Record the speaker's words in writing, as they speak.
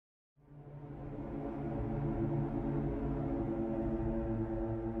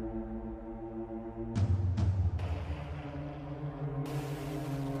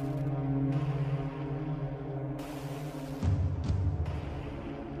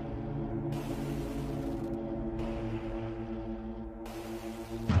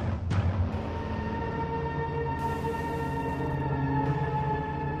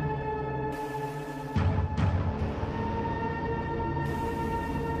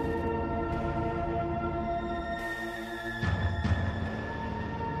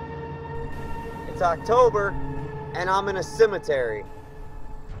It's October, and I'm in a cemetery.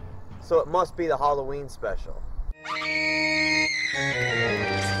 So it must be the Halloween special.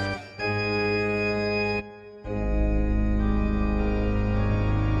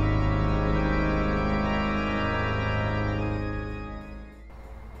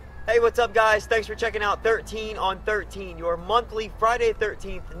 Hey, what's up guys? Thanks for checking out 13 on 13, your monthly Friday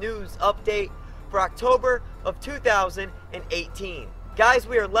 13th news update for October of 2018. Guys,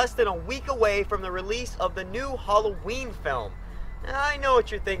 we are less than a week away from the release of the new Halloween film. Now, I know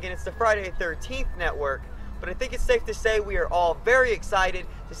what you're thinking, it's the Friday 13th network, but I think it's safe to say we are all very excited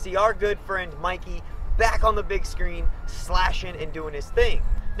to see our good friend Mikey back on the big screen, slashing and doing his thing.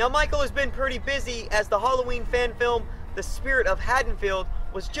 Now, Michael has been pretty busy as the Halloween fan film, The Spirit of Haddonfield,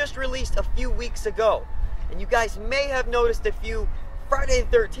 was just released a few weeks ago. And you guys may have noticed a few Friday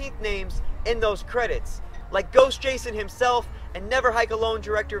the 13th names in those credits, like Ghost Jason himself and Never Hike Alone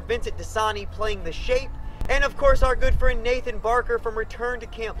director Vincent Dasani playing The Shape, and of course our good friend Nathan Barker from Return to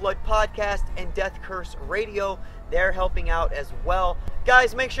Camp Blood podcast and Death Curse Radio. They're helping out as well.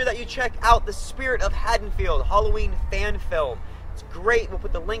 Guys, make sure that you check out The Spirit of Haddonfield Halloween fan film. It's great. We'll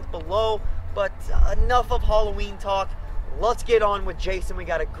put the link below, but enough of Halloween talk. Let's get on with Jason. We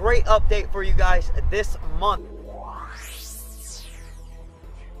got a great update for you guys this month.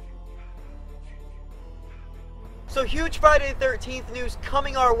 So huge Friday the 13th news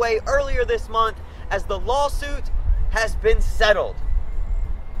coming our way earlier this month as the lawsuit has been settled.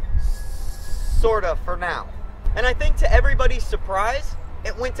 Sorta, for now. And I think to everybody's surprise,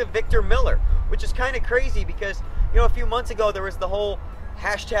 it went to Victor Miller, which is kind of crazy because, you know, a few months ago there was the whole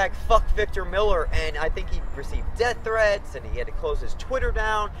hashtag fuck Victor Miller, and I think he received death threats and he had to close his Twitter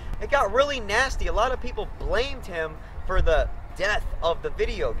down. It got really nasty. A lot of people blamed him for the death of the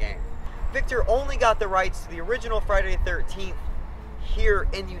video game. Victor only got the rights to the original Friday the 13th here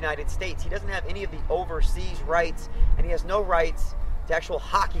in the United States. He doesn't have any of the overseas rights, and he has no rights to actual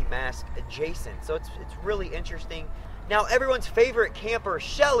hockey mask Jason. So it's really interesting. Now, everyone's favorite camper,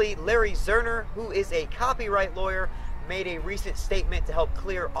 Shelly, Larry Zerner, who is a copyright lawyer, made a recent statement to help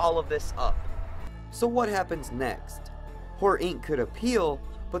clear all of this up. So what happens next? Horror Inc. could appeal,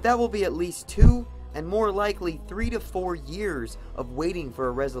 but that will be at least 2 and more likely 3 to 4 years of waiting for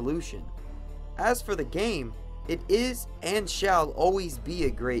a resolution. As for the game, it is and shall always be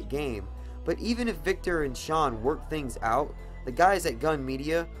a great game, but even if Victor and Sean work things out, the guys at Gun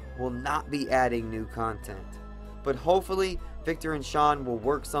Media will not be adding new content. But hopefully, Victor and Sean will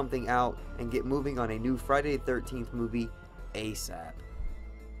work something out and get moving on a new Friday the 13th movie ASAP.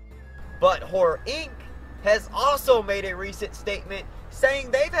 But Horror Inc. has also made a recent statement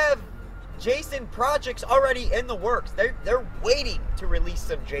saying they have Jason projects already in the works. They're waiting to release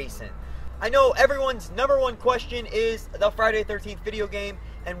some Jason. I know everyone's number one question is the Friday the 13th video game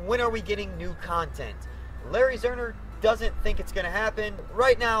and when are we getting new content. Larry Zerner doesn't think it's going to happen.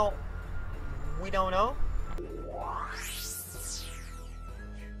 Right now, we don't know.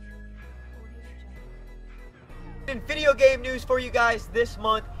 In video game news for you guys this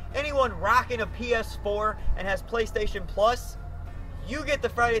month, anyone rocking a PS4 and has PlayStation Plus, you get the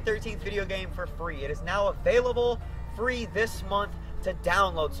Friday the 13th video game for free. It is now available free this month to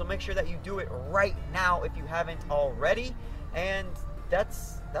download, so make sure that you do it right now if you haven't already. And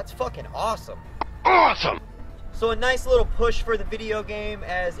that's fucking awesome. Awesome! So a nice little push for the video game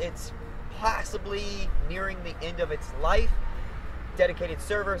as it's possibly nearing the end of its life. Dedicated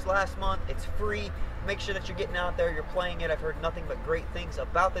servers last month. It's free. Make sure that you're getting out there, you're playing it. I've heard nothing but great things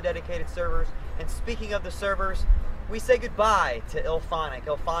about the dedicated servers. And speaking of the servers, we say goodbye to IllFonic.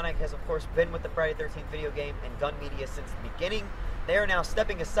 IllFonic has, of course, been with the Friday the 13th video game and Gun Media since the beginning. They are now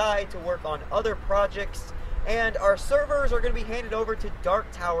stepping aside to work on other projects, and our servers are going to be handed over to Dark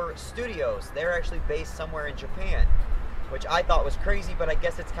Tower Studios. They're actually based somewhere in Japan, which I thought was crazy, but I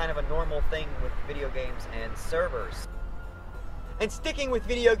guess it's kind of a normal thing with video games and servers. And sticking with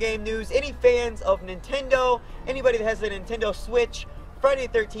video game news, any fans of Nintendo, anybody that has a Nintendo Switch, Friday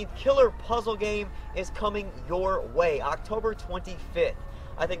the 13th Killer Puzzle game is coming your way, October 25th.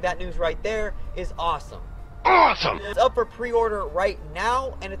 I think that news right there is awesome. Awesome! It's up for pre-order right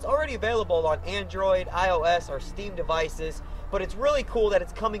now, and it's already available on Android, iOS, or Steam devices, but it's really cool that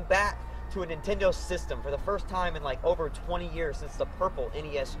it's coming back to a Nintendo system for the first time in like over 20 years since the purple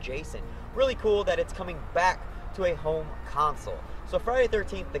NES Jason. Really cool that it's coming back to a home console. So Friday the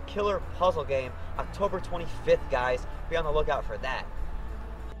 13th, the Killer Puzzle game, October 25th, guys. Be on the lookout for that.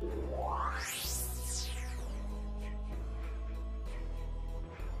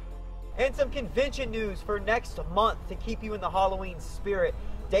 And some convention news for next month to keep you in the Halloween spirit.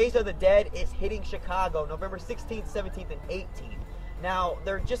 Days of the Dead is hitting Chicago November 16th, 17th, and 18th. Now,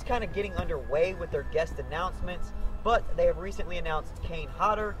 they're just kind of getting underway with their guest announcements, but they have recently announced Kane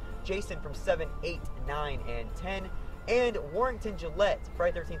Hodder, Jason from 7, 8, 9, and 10, and Warrington Gillette,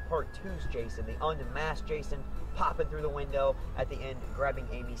 Friday the 13th Part 2's Jason, the unmasked Jason, popping through the window at the end, grabbing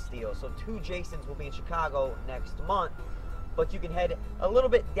Amy Steele. So 2 Jasons will be in Chicago next month, but you can head a little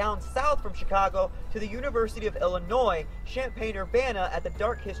bit down south from Chicago to the University of Illinois, Champaign-Urbana at the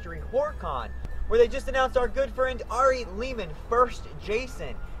Dark History HorrorCon, where they just announced our good friend Ari Lehman, first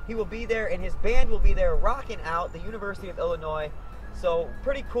Jason. He will be there, and his band will be there rocking out the University of Illinois. So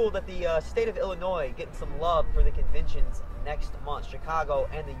pretty cool that the state of Illinois getting some love for the conventions next month, Chicago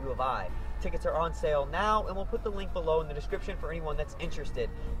and the U of I. Tickets are on sale now, and we'll put the link below in the description for anyone that's interested.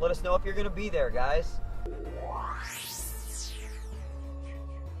 Let us know if you're going to be there, guys.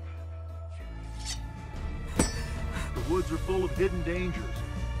 The woods are full of hidden dangers.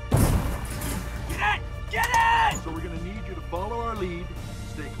 Get in! Get in! So we're going to need you to follow our lead,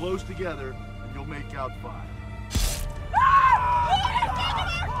 stay close together, and you'll make out fine.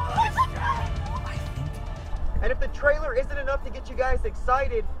 And if the trailer isn't enough to get you guys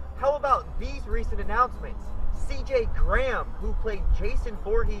excited, how about these recent announcements? CJ Graham, who played Jason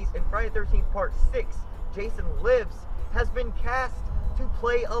Voorhees in Friday the 13th Part 6, Jason Lives, has been cast to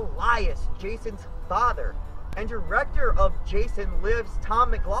play Elias, Jason's father. And director of Jason Lives,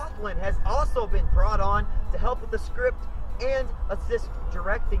 Tom McLaughlin, has also been brought on to help with the script and assist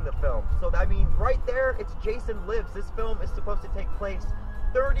directing the film. So, I mean, right there, it's Jason Lives. This film is supposed to take place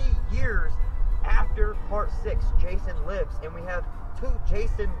 30 years after Part 6, Jason Lives. And we have 2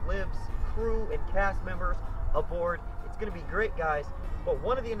 Jason Lives crew and cast members aboard. It's going to be great, guys. But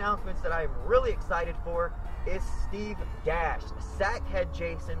one of the announcements that I am really excited for is Steve Dash, Sackhead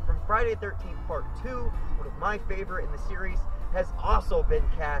Jason from Friday the 13th Part 2, one of my favorite in the series, has also been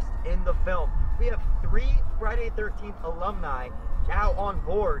cast in the film. We have 3 Friday the 13th alumni now on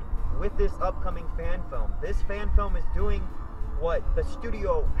board with this upcoming fan film. This fan film is doing what the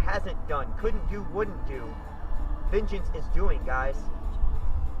studio hasn't done, couldn't do, wouldn't do. Vengeance is doing, guys.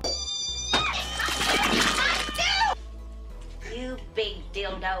 You big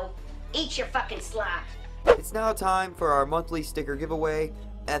dildo. Eat your fucking slot. It's now time for our monthly sticker giveaway,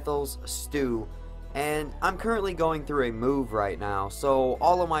 Ethel's Stew. And I'm currently going through a move right now, so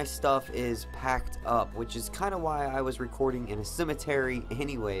all of my stuff is packed up, which is kind of why I was recording in a cemetery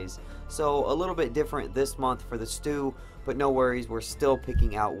anyways. So a little bit different this month for the stew, but no worries, we're still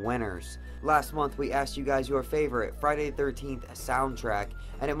picking out winners. Last month we asked you guys your favorite Friday the 13th soundtrack,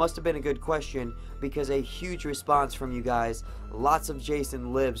 and it must have been a good question because a huge response from you guys. Lots of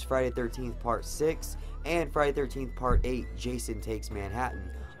Jason Lives Friday the 13th Part 6 and Friday the 13th Part 8 Jason Takes Manhattan.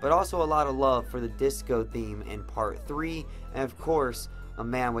 But also a lot of love for the disco theme in Part 3, and of course, A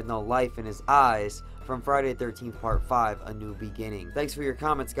Man with No Life in His Eyes from Friday the 13th Part 5, A New Beginning. Thanks for your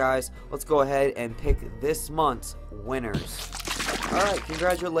comments, guys. Let's go ahead and pick this month's winners. Alright,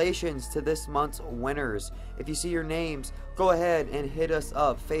 congratulations to this month's winners. If you see your names, go ahead and hit us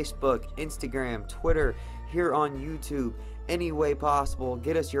up. Facebook, Instagram, Twitter, here on YouTube. Any way possible,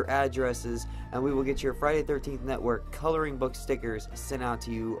 get us your addresses, and we will get your Friday the 13th Network coloring book stickers sent out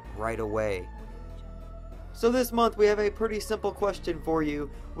to you right away. So this month we have a pretty simple question for you.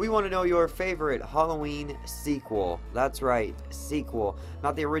 We want to know your favorite Halloween sequel. That's right, sequel.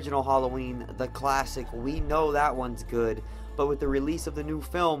 Not the original Halloween, the classic. We know that one's good. But with the release of the new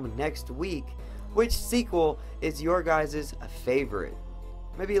film next week, which sequel is your guys' favorite?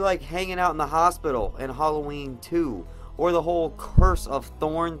 Maybe like Hanging Out in the Hospital in Halloween 2. Or the whole Curse of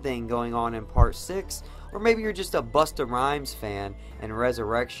Thorn thing going on in Part 6. Or maybe you're just a Busta Rhymes fan and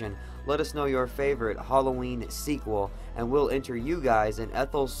Resurrection. Let us know your favorite Halloween sequel, and we'll enter you guys in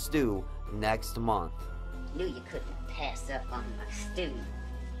Ethel's Stew next month. Knew you couldn't pass up on my stew.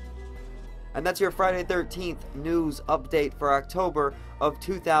 And that's your Friday 13th news update for October of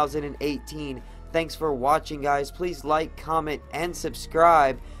 2018. Thanks for watching, guys. Please like, comment, and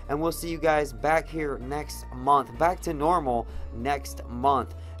subscribe. And we'll see you guys back here next month. Back to normal next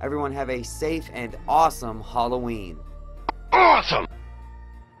month. Everyone have a safe and awesome Halloween. Awesome!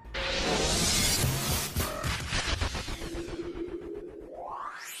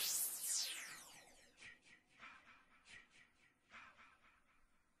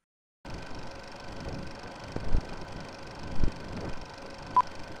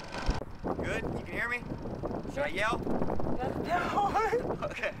 Good? You can hear me? Should I yell? No.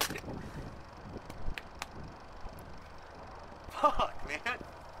 Okay. Fuck, man.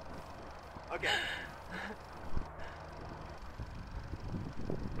 Okay.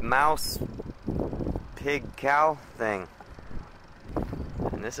 Mouse, pig, cow thing.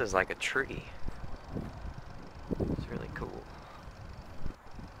 And this is like a tree. It's really cool.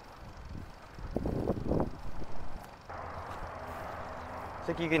 It's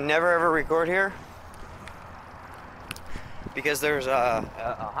like you can never ever record here because there's a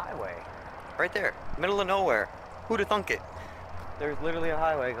highway right there, middle of nowhere. Who'd have thunk it? There's literally a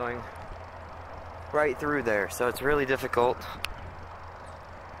highway going right through there, so it's really difficult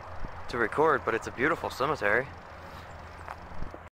to record, but it's a beautiful cemetery.